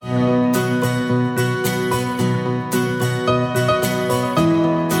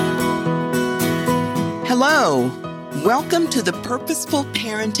Welcome to the Purposeful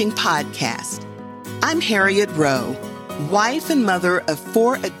Parenting Podcast. I'm Harriet Rowe, wife and mother of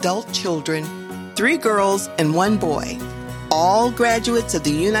 4 adult children, 3 girls and 1 boy, all graduates of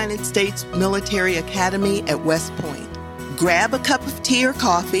the United States Military Academy at West Point. Grab a cup of tea or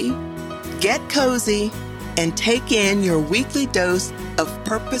coffee, get cozy, and take in your weekly dose of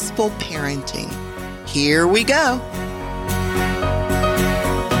purposeful parenting. Here we go.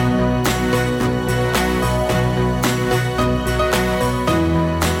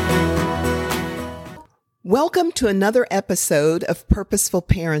 Welcome to another episode of Purposeful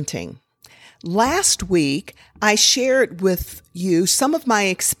Parenting. Last week, I shared with you some of my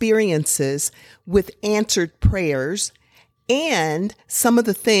experiences with answered prayers and some of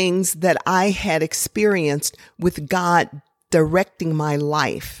the things that I had experienced with God directing my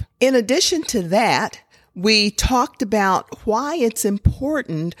life. In addition to that, we talked about why it's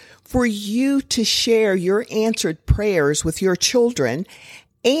important for you to share your answered prayers with your children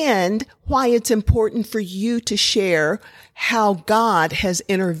and why it's important for you to share how God has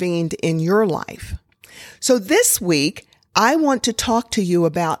intervened in your life. So this week, I want to talk to you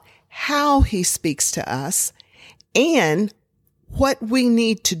about how He speaks to us and what we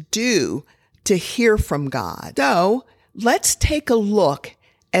need to do to hear from God. So let's take a look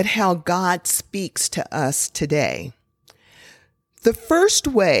at how God speaks to us today. The first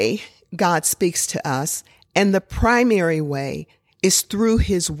way God speaks to us, and the primary way, is through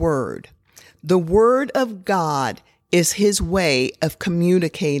His Word. The Word of God is His way of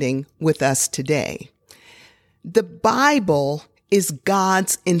communicating with us today. The Bible is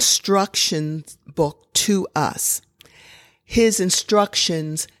God's instructions book to us, His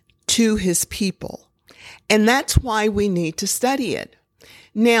instructions to His people. And that's why we need to study it.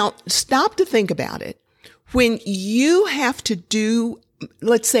 Now, stop to think about it. When you have to do,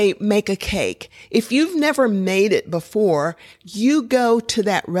 let's say, make a cake. If you've never made it before, you go to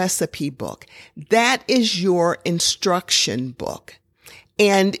that recipe book. That is your instruction book.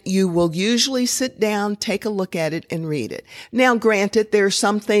 And you will usually sit down, take a look at it, and read it. Now, granted, there are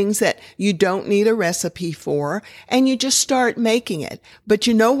some things that you don't need a recipe for, and you just start making it. But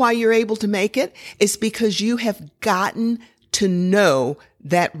you know why you're able to make it? It's because you have gotten to know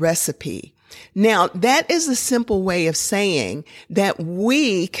that recipe. Now, that is a simple way of saying that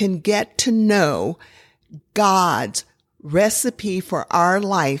we can get to know God's recipe for our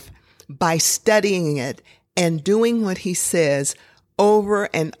life by studying it and doing what He says over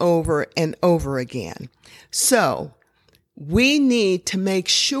and over and over again. So, we need to make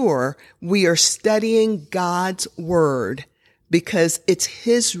sure we are studying God's Word because it's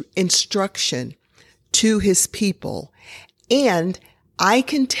His instruction to His people. And I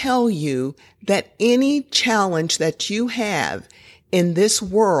can tell you that any challenge that you have in this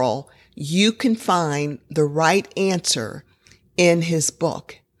world, you can find the right answer in His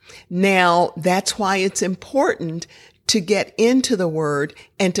book. Now, that's why it's important to get into the Word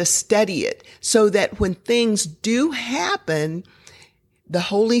and to study it so that when things do happen, the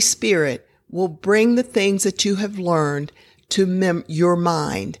Holy Spirit will bring the things that you have learned to your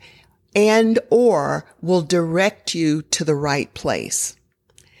mind and or will direct you to the right place.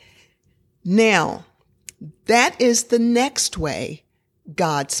 Now, that is the next way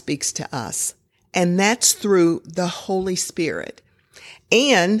God speaks to us, and that's through the Holy Spirit.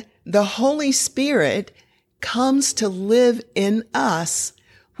 And the Holy Spirit comes to live in us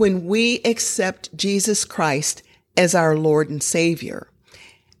when we accept Jesus Christ as our Lord and Savior.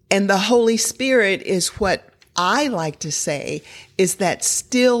 And the Holy Spirit is what I like to say is that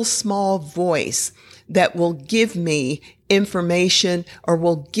still small voice that will give me information or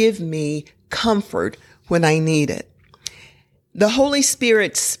will give me comfort when I need it. The Holy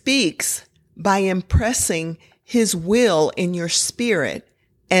Spirit speaks by impressing His will in your spirit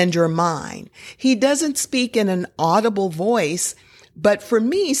and your mind. He doesn't speak in an audible voice, but for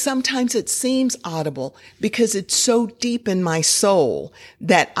me, sometimes it seems audible because it's so deep in my soul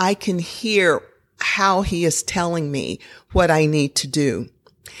that I can hear how He is telling me what I need to do.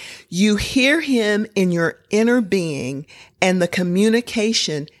 You hear Him in your inner being, and the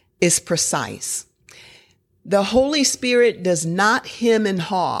communication is precise. The Holy Spirit does not hem and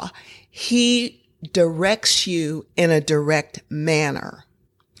haw. He directs you in a direct manner.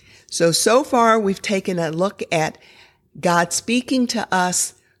 So far we've taken a look at God speaking to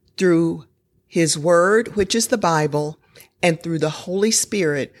us through His Word, which is the Bible, and through the Holy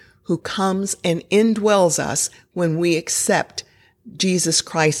Spirit, who comes and indwells us when we accept Jesus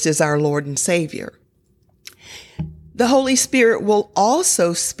Christ as our Lord and Savior. The Holy Spirit will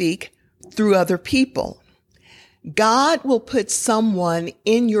also speak through other people. God will put someone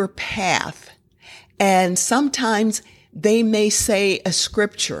in your path, and sometimes they may say a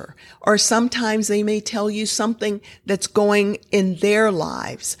scripture, or sometimes they may tell you something that's going in their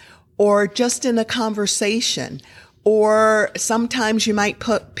lives, or just in a conversation, or sometimes you might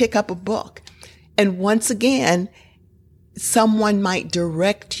pick up a book. And once again, someone might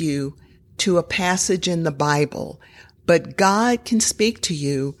direct you to a passage in the Bible, but God can speak to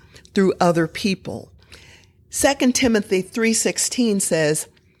you through other people. 2 Timothy 3:16 says,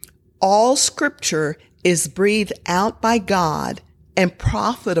 all scripture is breathed out by God and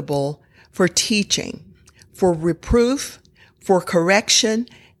profitable for teaching, for reproof, for correction,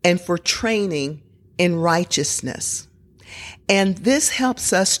 and for training in righteousness. And this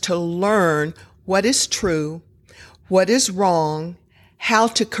helps us to learn what is true, what is wrong, how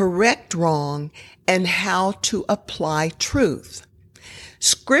to correct wrong, and how to apply truth.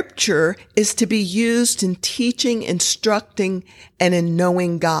 Scripture is to be used in teaching, instructing, and in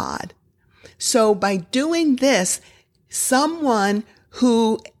knowing God. So by doing this, someone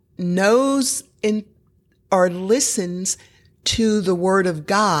who knows or listens to the Word of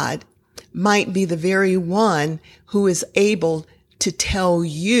God might be the very one who is able to tell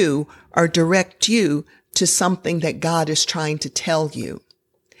you or direct you to something that God is trying to tell you.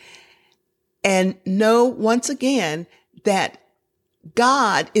 And know once again that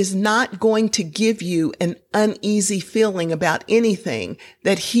God is not going to give you an uneasy feeling about anything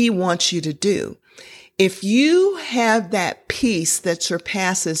that He wants you to do. If you have that peace that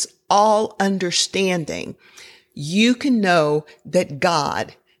surpasses all understanding, you can know that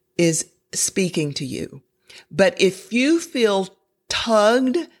God is speaking to you. But if you feel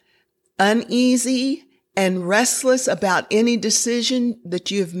tugged, uneasy, and restless about any decision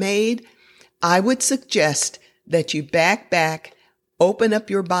that you've made, I would suggest that you back, open up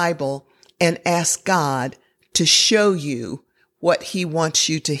your Bible, and ask God to show you what He wants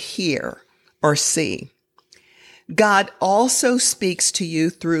you to hear or see. God also speaks to you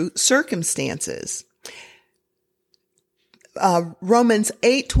through circumstances. Romans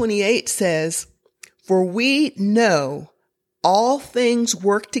 8:28 says, for we know all things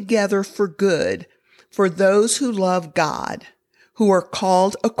work together for good for those who love God, who are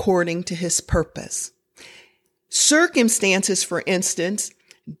called according to His purpose. Circumstances, for instance,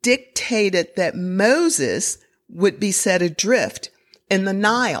 dictated that Moses would be set adrift in the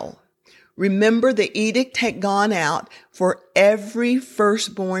Nile. Remember, the edict had gone out for every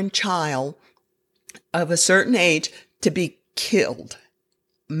firstborn child of a certain age to be killed,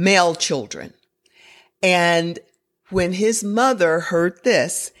 male children. And when his mother heard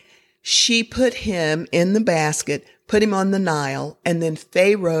this, she put him in the basket, put him on the Nile, and then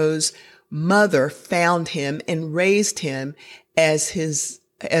Pharaoh's mother found him and raised him as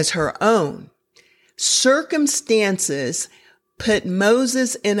her own. Circumstances put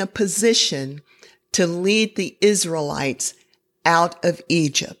Moses in a position to lead the Israelites out of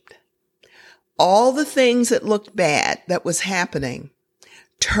Egypt. All the things that looked bad that was happening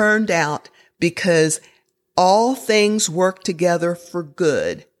turned out because all things work together for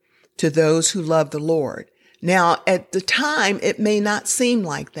good to those who love the Lord. Now, at the time, it may not seem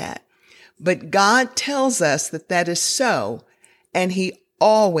like that. But God tells us that that is so, and He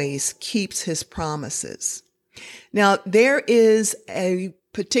always keeps His promises. Now, there is a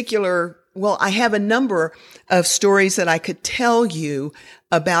particular, I have a number of stories that I could tell you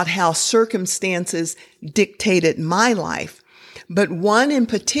about how circumstances dictated my life. But one in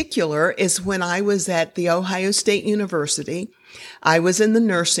particular is when I was at The Ohio State University. I was in the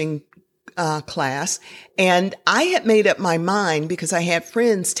nursing class, and I had made up my mind because I had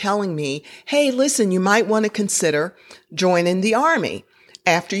friends telling me, hey, listen, you might want to consider joining the Army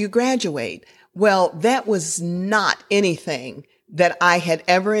after you graduate. Well, that was not anything that I had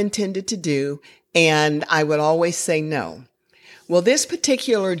ever intended to do, and I would always say no. Well, this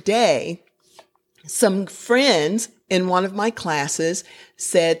particular day, some friends in one of my classes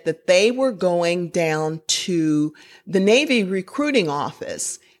said that they were going down to the Navy recruiting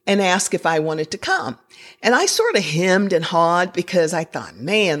office and asked if I wanted to come. And I sort of hemmed and hawed because I thought,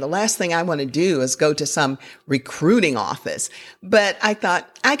 man, the last thing I want to do is go to some recruiting office. But I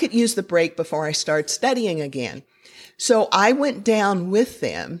thought I could use the break before I start studying again. So I went down with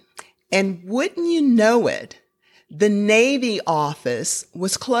them, and wouldn't you know it, the Navy office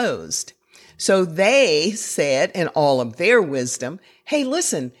was closed. So they said, in all of their wisdom, hey,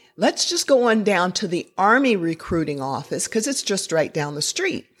 listen, let's just go on down to the Army recruiting office because it's just right down the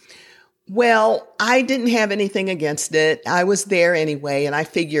street. Well, I didn't have anything against it. I was there anyway, and I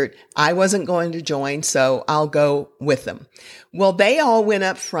figured I wasn't going to join, so I'll go with them. Well, they all went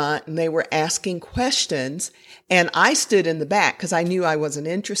up front, and they were asking questions, and I stood in the back because I knew I wasn't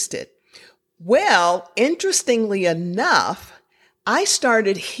interested. Well, interestingly enough, I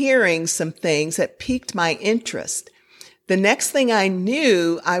started hearing some things that piqued my interest. The next thing I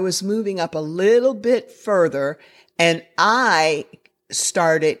knew, I was moving up a little bit further, and I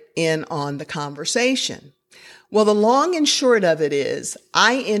started in on the conversation. Well, the long and short of it is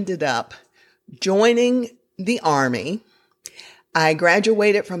I ended up joining the Army. I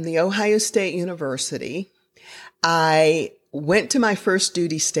graduated from the Ohio State University. I went to my first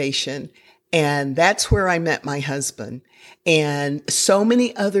duty station, and that's where I met my husband. And so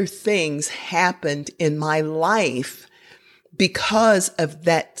many other things happened in my life because of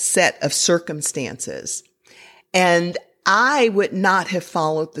that set of circumstances. And I would not have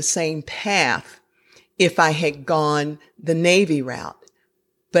followed the same path if I had gone the Navy route.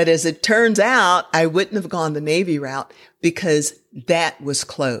 But as it turns out, I wouldn't have gone the Navy route because that was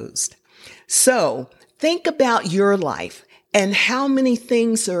closed. So think about your life and how many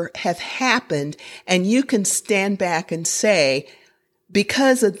things have happened, and you can stand back and say,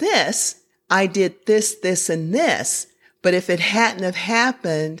 because of this, I did this, this, and this. But if it hadn't have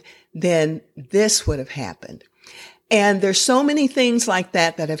happened, then this would have happened. And there's so many things like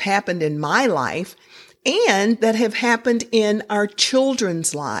that that have happened in my life and that have happened in our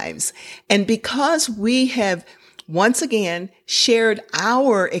children's lives. And because we have, once again, shared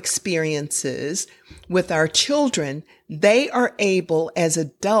our experiences with our children, they are able as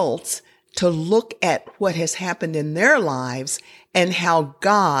adults to look at what has happened in their lives and how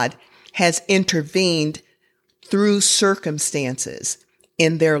God has intervened through circumstances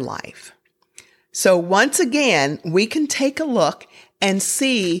in their life. So once again, we can take a look and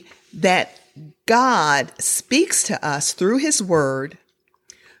see that God speaks to us through His Word,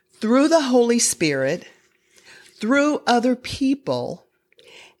 through the Holy Spirit, through other people,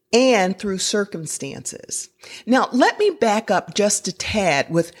 and through circumstances. Now, let me back up just a tad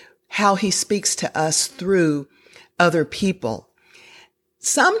with how He speaks to us through other people.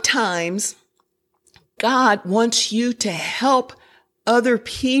 Sometimes God wants you to help other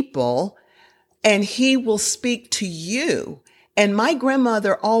people, and He will speak to you. And my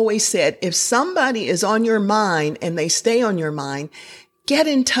grandmother always said, if somebody is on your mind and they stay on your mind, get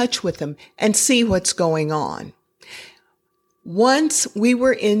in touch with them and see what's going on. Once we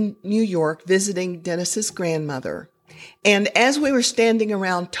were in New York visiting Dennis's grandmother, and as we were standing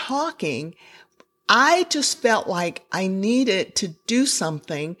around talking, I just felt like I needed to do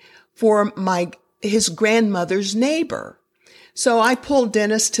something for his grandmother's neighbor. So I pulled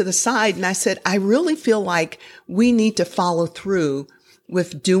Dennis to the side and I said, I really feel like we need to follow through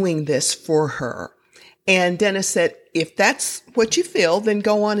with doing this for her. And Dennis said, if that's what you feel, then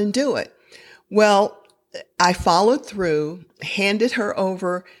go on and do it. Well, I followed through, handed her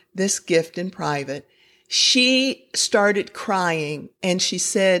over this gift in private. She started crying and she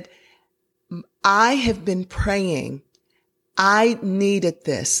said, I have been praying. I needed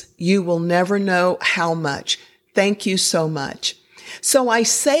this. You will never know how much. Thank you so much. So I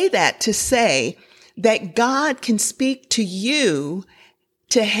say that to say that God can speak to you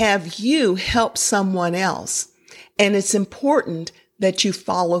to have you help someone else. And it's important that you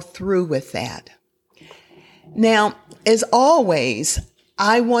follow through with that. Now, as always,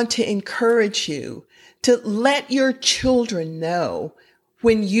 I want to encourage you to let your children know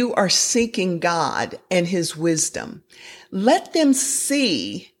when you are seeking God and His wisdom. Let them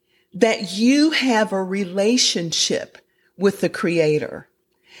see that you have a relationship with the Creator.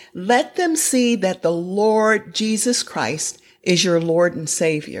 Let them see that the Lord Jesus Christ is your Lord and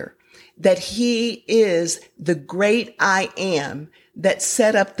Savior, that He is the great I Am that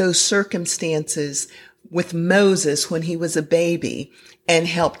set up those circumstances with Moses when he was a baby and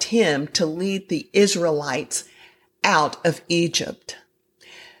helped him to lead the Israelites out of Egypt.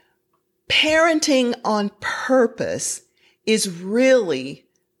 Parenting on purpose is really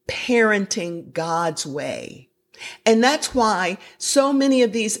parenting God's way. And that's why so many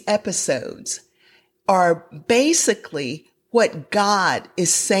of these episodes are basically what God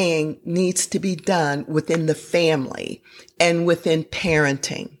is saying needs to be done within the family and within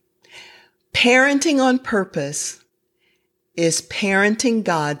parenting. Parenting on purpose is parenting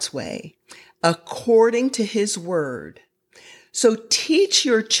God's way according to His Word. So teach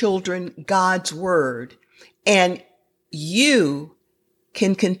your children God's Word, and you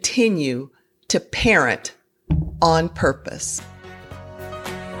can continue to parent on purpose.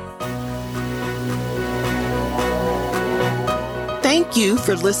 Thank you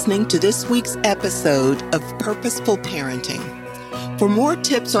for listening to this week's episode of Purposeful Parenting. For more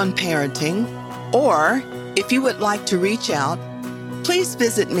tips on parenting, or if you would like to reach out, please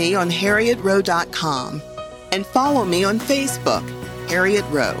visit me on HarrietRowe.com and follow me on Facebook, Harriet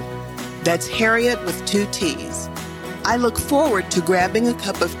Rowe. That's Harriet with 2 T's. I look forward to grabbing a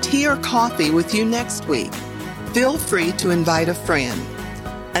cup of tea or coffee with you next week. Feel free to invite a friend.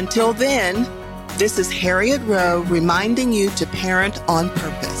 Until then, this is Harriet Rowe reminding you to parent on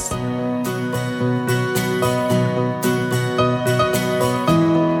purpose.